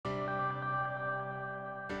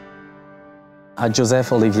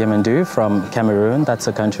Joseph Olivier Mendo'o from Cameroon, that's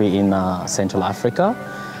a country in Central Africa.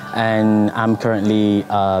 And I'm currently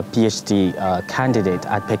a PhD candidate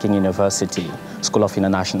at Peking University, School of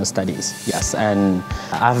International Studies. Yes, and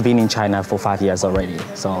I've been in China for 5 years already.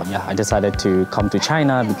 So yeah, I decided to come to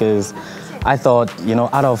China because I thought,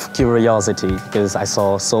 out of curiosity, because I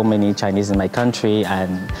saw so many Chinese in my country,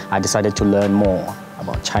 and I decided to learn more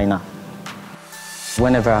about China.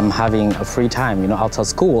 Whenever I'm having a free time, out of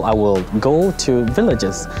school, I will go to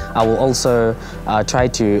villages. I will also try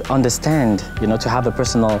to understand, to have a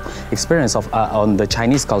personal experience on the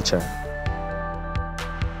Chinese culture.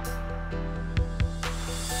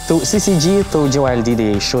 Through CCG, through GLD,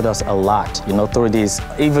 they showed us a lot, through this.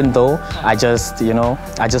 Even though I just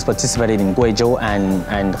participated in Guizhou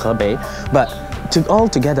and Hebei, but all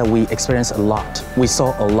together we experienced a lot. We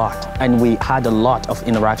saw a lot, and we had a lot of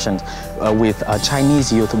interactions with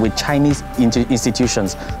Chinese youth, with Chinese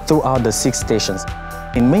institutions throughout the 6 stations.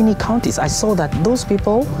 In many counties, I saw that those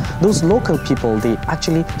people, those local people, they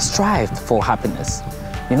actually strived for happiness.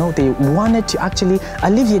 They wanted to actually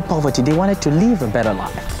alleviate poverty. They wanted to live a better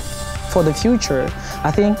life. For the future,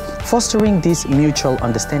 I think fostering this mutual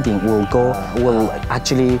understanding will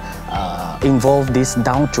actually involve these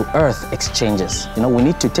down-to-earth exchanges. We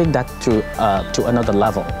need to take that to another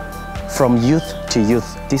level, from youth to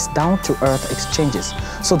youth, these down-to-earth exchanges,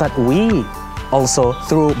 so that we also,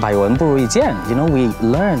 through 百闻不如一见, we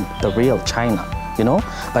learn the real China,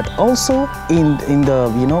 but also in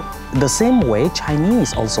the same way,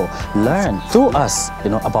 Chinese also learn through us,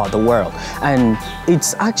 about the world. And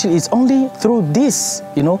it's only through this,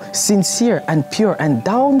 sincere and pure and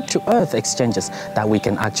down-to-earth exchanges that we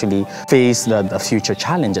can actually face the future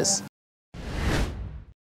challenges.